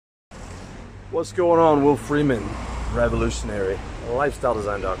What's going on? Will Freeman, Revolutionary,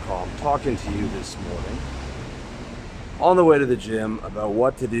 LifestyleDesign.com, talking to you this morning on the way to the gym about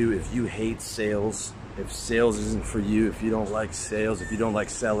what to do if you hate sales, if sales isn't for you, if you don't like sales, if you don't like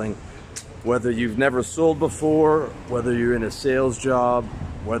selling, whether you've never sold before, whether you're in a sales job,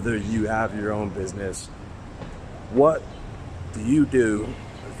 whether you have your own business. What do you do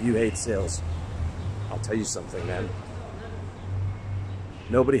if you hate sales? I'll tell you something, man.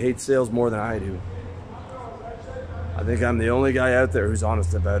 Nobody hates sales more than I do. I think I'm the only guy out there who's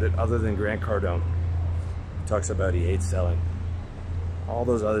honest about it, other than Grant Cardone. He talks about he hates selling. All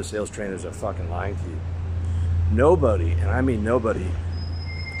those other sales trainers are fucking lying to you. Nobody, and I mean nobody,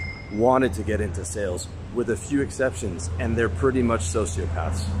 wanted to get into sales, with a few exceptions, and they're pretty much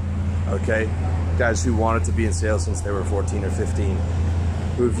sociopaths, okay? Guys who wanted to be in sales since they were 14 or 15,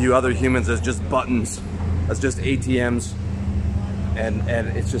 who view other humans as just buttons, as just ATMs, and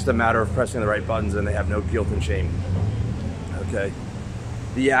it's just a matter of pressing the right buttons, and they have no guilt and shame, okay?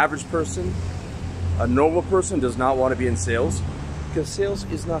 The average person, a normal person, does not want to be in sales, because sales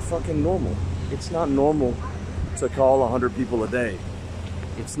is not fucking normal. It's not normal to call 100 people a day.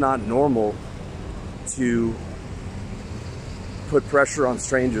 It's not normal to put pressure on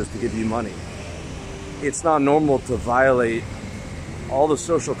strangers to give you money. It's not normal to violate all the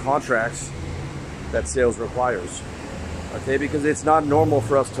social contracts that sales requires. Okay, because it's not normal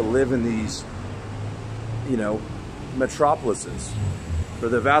for us to live in these, metropolises. For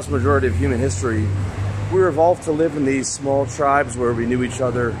the vast majority of human history, we evolved to live in these small tribes where we knew each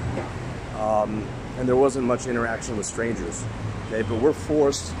other, and there wasn't much interaction with strangers. Okay, but we're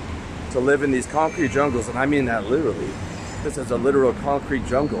forced to live in these concrete jungles, and I mean that literally. This is a literal concrete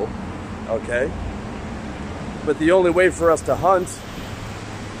jungle, okay? But the only way for us to hunt,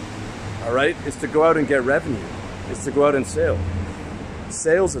 all right, is to go out and get revenue. Is to go out and sell.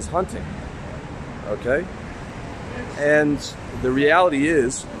 Sales is hunting, okay? And the reality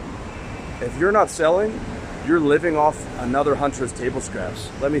is, if you're not selling, you're living off another hunter's table scraps.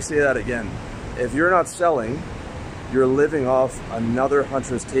 Let me say that again. If you're not selling, you're living off another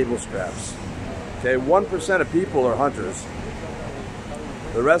hunter's table scraps. Okay, 1% of people are hunters.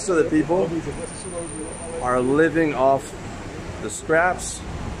 The rest of the people are living off the scraps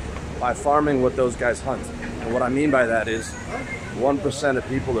by farming what those guys hunt. And what I mean by that is 1% of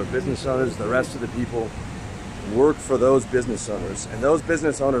people are business owners, the rest of the people work for those business owners. And those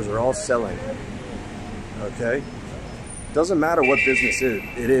business owners are all selling, okay? Doesn't matter what business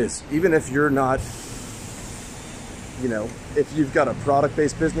it is. Even if you're not, if you've got a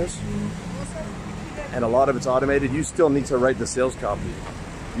product-based business and a lot of it's automated, you still need to write the sales copy.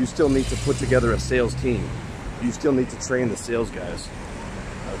 You still need to put together a sales team. You still need to train the sales guys,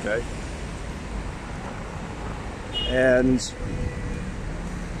 okay? And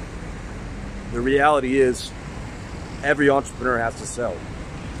the reality is, every entrepreneur has to sell.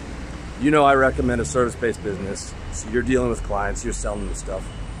 I recommend a service-based business. So you're dealing with clients, you're selling them stuff.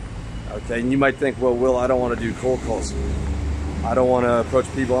 Okay, and you might think, well, Will, I don't want to do cold calls. I don't want to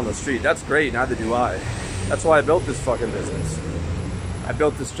approach people on the street. That's great, neither do I. That's why I built this fucking business. I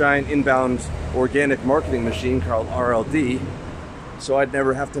built this giant inbound organic marketing machine called RLD, so I'd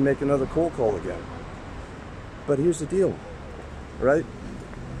never have to make another cold call again. But here's the deal, right?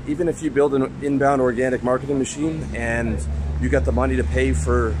 Even if you build an inbound organic marketing machine and you got the money to pay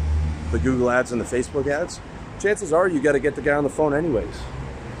for the Google ads and the Facebook ads, chances are you got to get the guy on the phone anyways.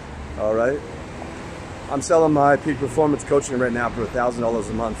 All right? I'm selling my peak performance coaching right now for $1,000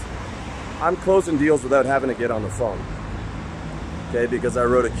 a month. I'm closing deals without having to get on the phone. Okay, because I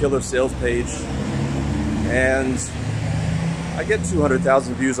wrote a killer sales page and I get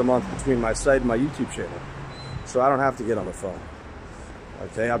 200,000 views a month between my site and my YouTube channel. So I don't have to get on the phone.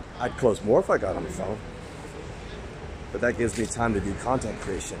 Okay, I'd close more if I got on the phone. But that gives me time to do content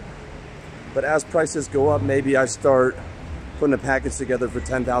creation. But as prices go up, maybe I start putting a package together for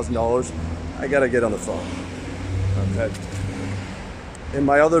 $10,000. I gotta get on the phone, okay? In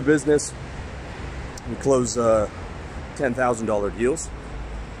my other business, we close $10,000 deals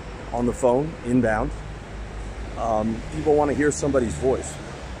on the phone, inbound. People wanna hear somebody's voice,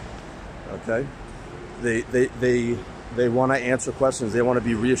 okay? They want to answer questions. They want to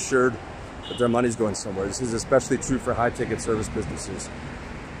be reassured that their money's going somewhere. This is especially true for high-ticket service businesses.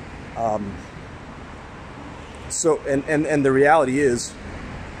 And the reality is,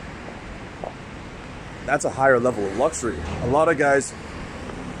 that's a higher level of luxury. A lot of guys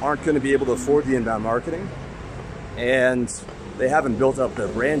aren't going to be able to afford the inbound marketing, and they haven't built up their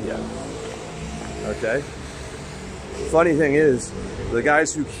brand yet. Okay? Funny thing is, the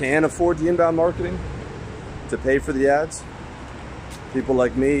guys who can afford the inbound marketing to pay for the ads, People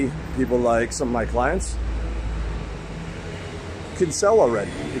like me, people like some of my clients can sell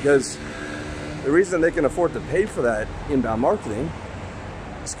already, because the reason they can afford to pay for that inbound marketing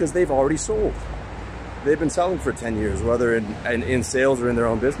is because they've already sold. They've been selling for 10 years, whether in sales or in their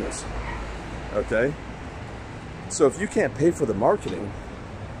own business, okay? So if you can't pay for the marketing,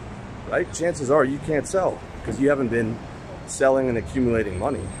 right, chances are you can't sell because you haven't been selling and accumulating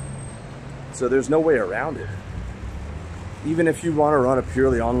money. So there's no way around it. Even if you want to run a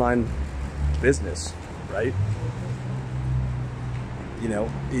purely online business, right? You know,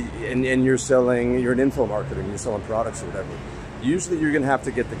 and you're an info marketer, you're selling products or whatever. Usually you're gonna have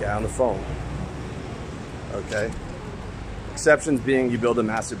to get the guy on the phone, okay? Exceptions being you build a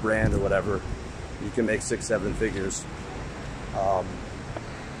massive brand or whatever, you can make 6-7 figures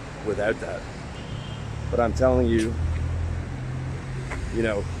without that. But I'm telling you, you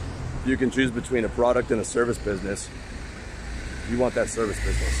know, you can choose between a product and a service business. You want that service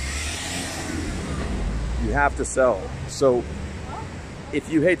business. You have to sell. So if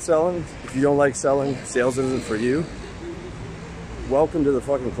you hate selling, if you don't like selling, sales isn't for you, welcome to the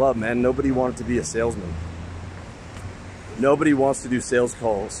fucking club, man. Nobody wanted to be a salesman. Nobody wants to do sales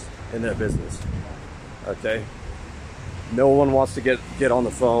calls in their business, okay? No one wants to get on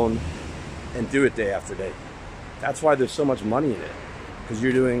the phone and do it day after day. That's why there's so much money in it, because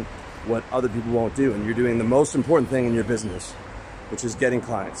you're doing what other people won't do, and you're doing the most important thing in your business, which is getting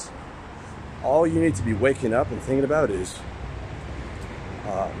clients. All you need to be waking up and thinking about is,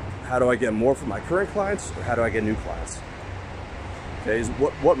 how do I get more from my current clients, or how do I get new clients? Okay,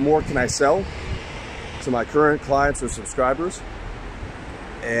 what more can I sell to my current clients or subscribers,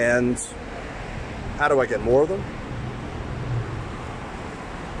 and how do I get more of them?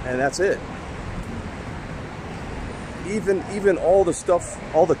 And that's it. Even all the stuff,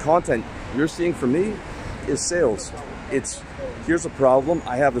 all the content you're seeing from me is sales. It's, here's a problem,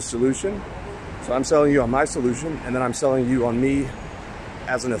 I have a solution, so I'm selling you on my solution, and then I'm selling you on me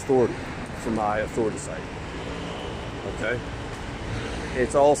as an authority for my authority site, okay?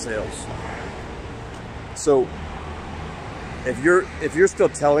 It's all sales. So if you're still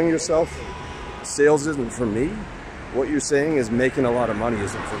telling yourself sales isn't for me, what you're saying is making a lot of money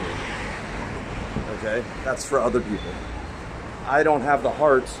isn't for me, okay? That's for other people. I don't have the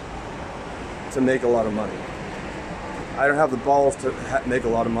heart to make a lot of money. I don't have the balls to make a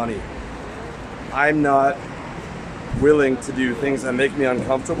lot of money. I'm not willing to do things that make me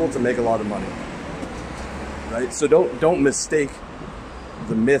uncomfortable to make a lot of money, right? So don't mistake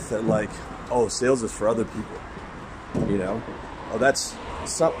the myth that, like, oh, sales is for other people, you know? Oh, that's,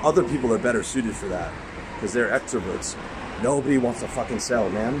 some other people are better suited for that because they're extroverts. Nobody wants to fucking sell,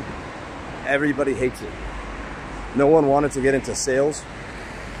 man. Everybody hates it. No one wanted to get into sales.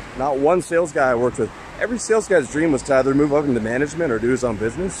 Not one sales guy I worked with. Every sales guy's dream was to either move up into management or do his own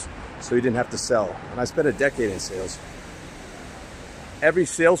business so he didn't have to sell. And I spent a decade in sales. Every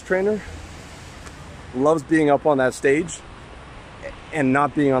sales trainer loves being up on that stage and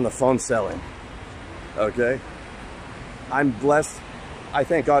not being on the phone selling, okay? I'm blessed. I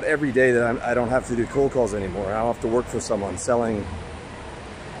thank God every day that I don't have to do cold calls anymore. I don't have to work for someone selling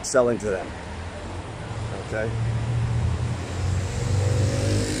to them, okay?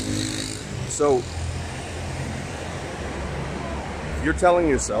 So you're telling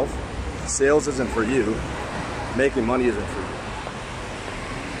yourself sales isn't for you, making money isn't for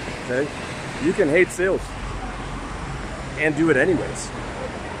you, okay? You can hate sales and do it anyways.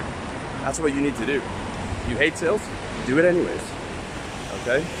 That's what you need to do. You hate sales, do it anyways,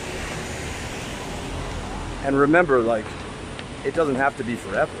 okay? And remember, like, it doesn't have to be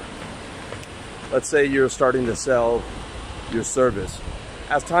forever. Let's say you're starting to sell your service.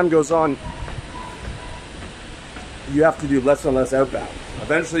 As time goes on, you have to do less and less outbound.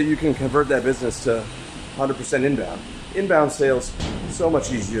 Eventually you can convert that business to 100% inbound. Inbound sales, so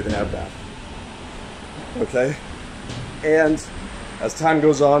much easier than outbound, okay? And as time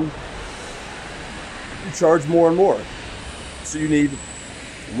goes on, you charge more and more. So you need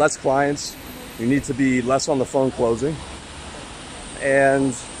less clients, you need to be less on the phone closing,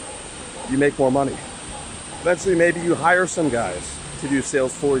 and you make more money. Eventually maybe you hire some guys to do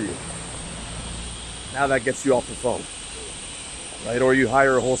sales for you. Now that gets you off the phone, right? Or you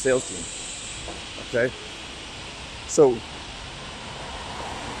hire a whole sales team, okay? So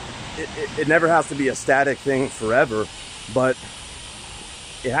it never has to be a static thing forever, but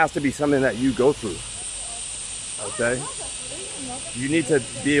it has to be something that you go through, okay? You need to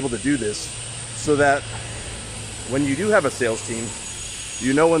be able to do this so that when you do have a sales team,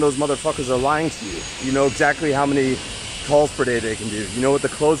 you know when those motherfuckers are lying to you. You know exactly how many calls per day they can do. You know what the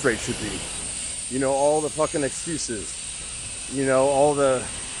close rate should be. You know all the fucking excuses. you know, all the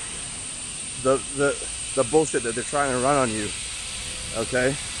bullshit that they're trying to run on you,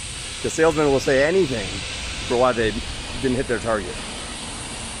 okay? The salesman will say anything for why they didn't hit their target.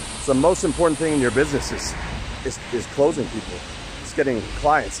 So the most important thing in your business is closing people. It's getting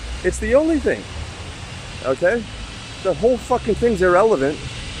clients. It's the only thing, okay? The whole fucking thing's irrelevant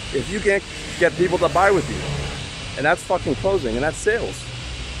if you can't get people to buy with you. And that's fucking closing, and that's sales.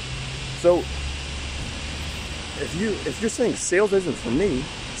 So if you're saying sales isn't for me,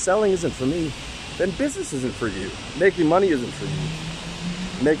 selling isn't for me, then business isn't for you. Making money isn't for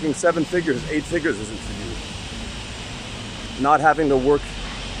you. Making 7 figures, 8 figures isn't for you. Not having to work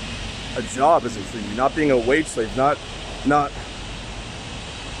a job isn't for you. Not being a wage slave, not,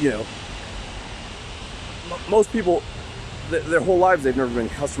 you know, most people, their whole lives, they've never been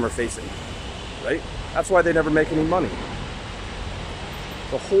customer facing, right? That's why they never make any money.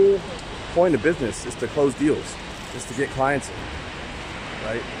 The whole point of business is to close deals, is to get clients in,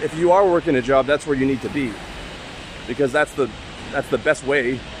 right? If you are working a job, that's where you need to be, because that's the best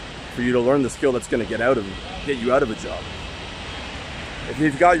way for you to learn the skill that's going to get you out of a job. If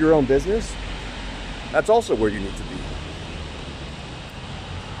you've got your own business, that's also where you need to be.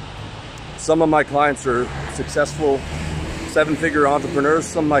 Some of my clients are successful 7-figure entrepreneurs.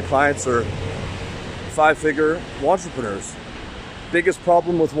 Some of my clients are 5-figure entrepreneurs. Biggest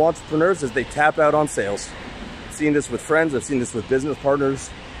problem with entrepreneurs is they tap out on sales. I've seen this with friends. I've seen this with business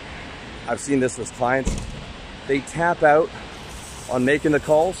partners. I've seen this with clients. They tap out on making the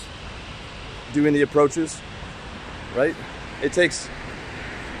calls, doing the approaches, right? It takes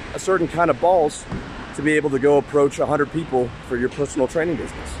a certain kind of balls to be able to go approach 100 people for your personal training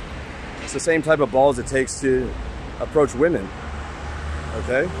business. It's the same type of balls it takes to approach women,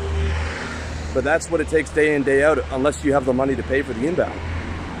 okay? But that's what it takes day in, day out, unless you have the money to pay for the inbound.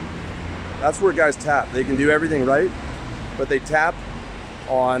 That's where guys tap. They can do everything right, but they tap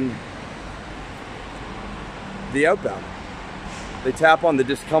on the outbound. They tap on the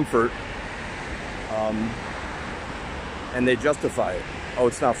discomfort, and they justify it. Oh,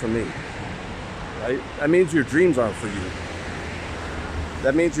 it's not for me, right? That means your dreams aren't for you.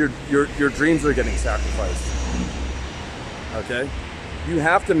 That means your dreams are getting sacrificed, okay? You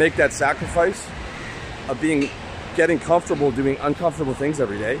have to make that sacrifice of getting comfortable doing uncomfortable things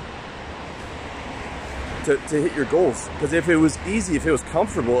every day to hit your goals. Because if it was easy, if it was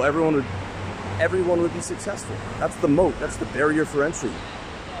comfortable, everyone would be successful. That's the moat, that's the barrier for entry,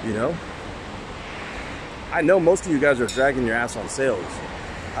 you know? I know most of you guys are dragging your ass on sales.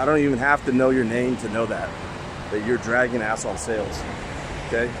 I don't even have to know your name to know that you're dragging ass on sales,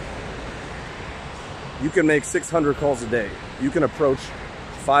 okay? You can make 600 calls a day. You can approach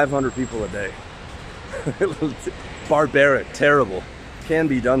 500 people a day. Barbaric, terrible. Can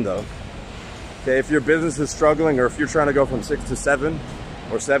be done though. Okay, if your business is struggling, or if you're trying to go from 6 to 7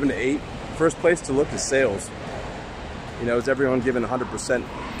 or 7 to 8, first place to look is sales. You know, is everyone giving 100%?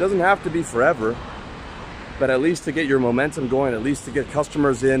 It doesn't have to be forever, but at least to get your momentum going, at least to get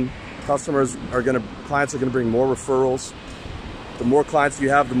customers in. Clients are gonna bring more referrals. The more clients you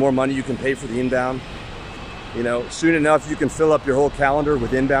have, the more money you can pay for the inbound. You know, soon enough, you can fill up your whole calendar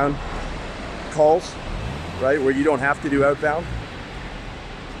with inbound calls, right? Where you don't have to do outbound,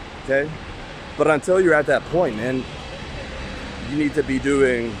 okay? But until you're at that point, man, you need to be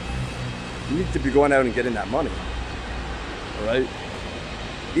going out and getting that money, all right?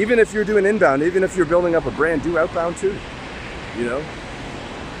 Even if you're doing inbound, even if you're building up a brand, do outbound too, you know?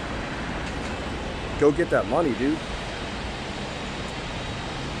 Go get that money, dude.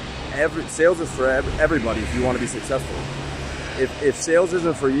 Sales is for everybody if you want to be successful. If sales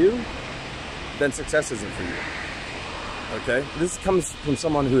isn't for you, then success isn't for you, okay? This comes from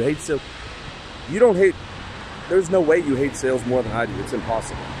someone who hates sales. There's no way you hate sales more than I do. It's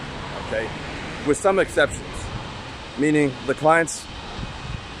impossible, okay? With some exceptions, meaning the clients,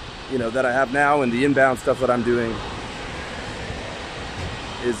 you know, that I have now and the inbound stuff that I'm doing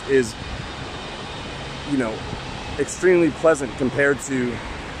is you know, extremely pleasant compared to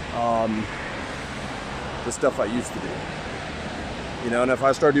the stuff I used to do. You know, and if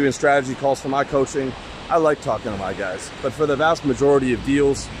I start doing strategy calls for my coaching, I like talking to my guys. But for the vast majority of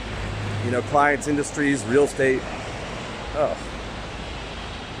deals, you know, clients, industries, real estate,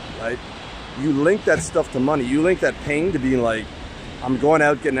 right? You link that stuff to money. You link that pain to being like, I'm going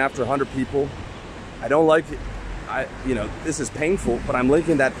out getting after 100 people. I don't like it. You know, this is painful, but I'm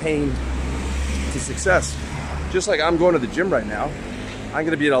linking that pain to success. Just like I'm going to the gym right now. I'm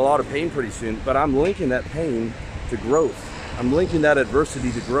going to be in a lot of pain pretty soon, but I'm linking that pain to growth. I'm linking that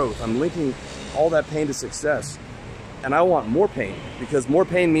adversity to growth. I'm linking all that pain to success. And I want more pain, because more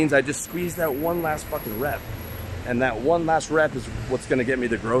pain means I just squeezed out one last fucking rep. And that one last rep is what's gonna get me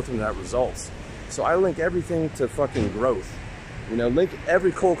the growth and that results. So I link everything to fucking growth. You know, link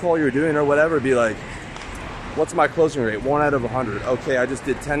every cold call you're doing or whatever, be like, what's my closing rate? 1 out of 100. Okay, I just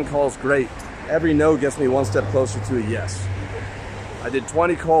did 10 calls, great. Every no gets me one step closer to a yes. I did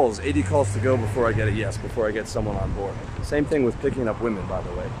 20 calls, 80 calls to go before I get a yes, before I get someone on board. Same thing with picking up women, by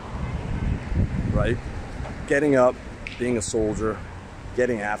the way, right? Getting up, being a soldier,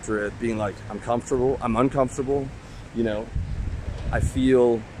 getting after it, being like, I'm comfortable, I'm uncomfortable, you know, I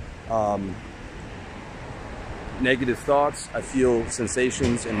feel negative thoughts, I feel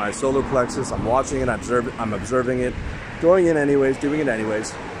sensations in my solar plexus, I'm watching it, I'm observing it, going in anyways, doing it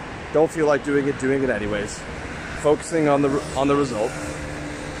anyways, don't feel like doing it anyways, focusing on the result,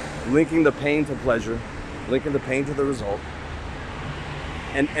 linking the pain to pleasure, linking the pain to the result,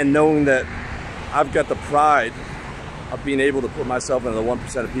 and knowing that I've got the pride of being able to put myself into the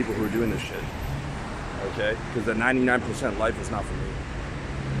 1% of people who are doing this shit, okay? Because the 99% life is not for me,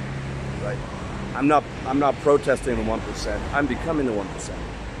 right? I'm not protesting the 1%, I'm becoming the 1%.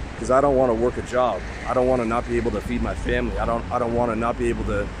 Because I don't want to work a job. I don't want to not be able to feed my family. I don't want to not be able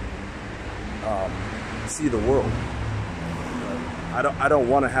to see the world. I don't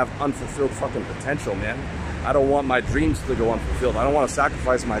want to have unfulfilled fucking potential, man. I don't want my dreams to go unfulfilled. I don't want to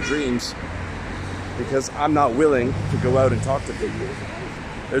sacrifice my dreams because I'm not willing to go out and talk to people.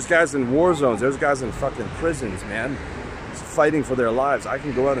 There's guys in war zones. There's guys in fucking prisons, man, fighting for their lives. I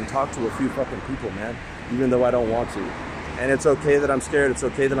can go out and talk to a few fucking people, man, even though I don't want to. And it's okay that I'm scared. It's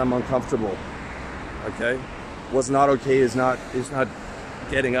okay that I'm uncomfortable. Okay? What's not okay is not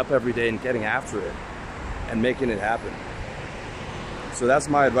getting up every day and getting after it and making it happen. So that's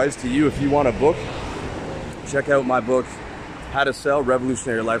my advice to you. If you want a book, check out my book, How to Sell,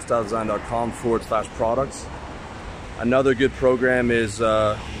 revolutionarylifestyledesign.com/products. Another good program is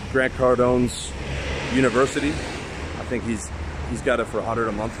Grant Cardone's University. I think he's got it for $100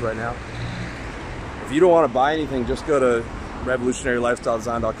 a month right now. If you don't want to buy anything, just go to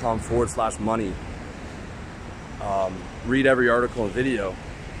revolutionarylifestyledesign.com/money. Read every article and video.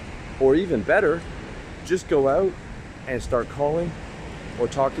 Or even better, just go out and start calling or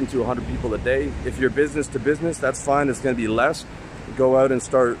talking to 100 people a day. If you're business to business, that's fine. It's going to be less. Go out and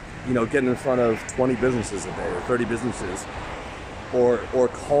start, you know, getting in front of 20 businesses a day or 30 businesses, or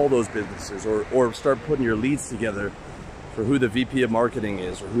call those businesses, or start putting your leads together for who the VP of marketing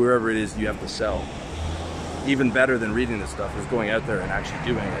is or whoever it is you have to sell. Even better than reading this stuff is going out there and actually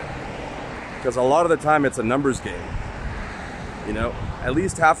doing it. Because a lot of the time it's a numbers game. You know, at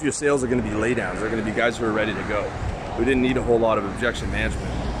least half your sales are going to be laydowns. They're going to be guys who are ready to go, who didn't need a whole lot of objection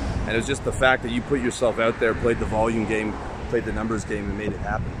management. And it's just the fact that you put yourself out there, played the volume game, played the numbers game, and made it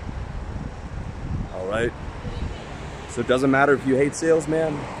happen. All right? So it doesn't matter if you hate sales,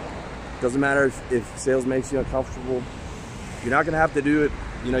 man. It doesn't matter if sales makes you uncomfortable. You're not going to have to do it.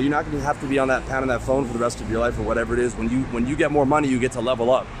 You know, you're not going to have to be on that pounding that phone for the rest of your life or whatever it is. When you get more money, you get to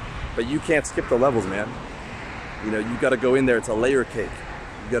level up. But you can't skip the levels, man. You know, you got to go in there. It's a layer cake.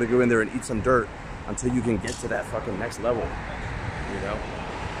 You got to go in there and eat some dirt until you can get to that fucking next level. You know,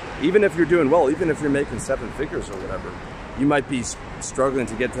 even if you're doing well, even if you're making 7 figures or whatever, you might be struggling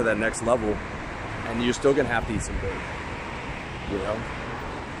to get to that next level, and you're still gonna have to eat some dirt. You know,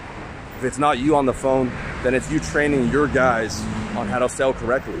 if it's not you on the phone, then it's you training your guys on how to sell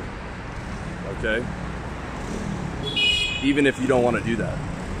correctly. Okay, even if you don't want to do that,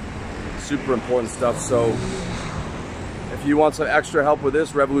 super important stuff. So if you want some extra help with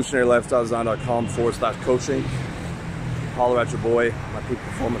this, revolutionarylifestyledesign.com/coaching. Holler at your boy, my peak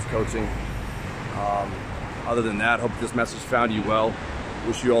performance coaching. Other than that, hope this message found you well.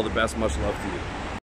 Wish you all the best. Much love to you.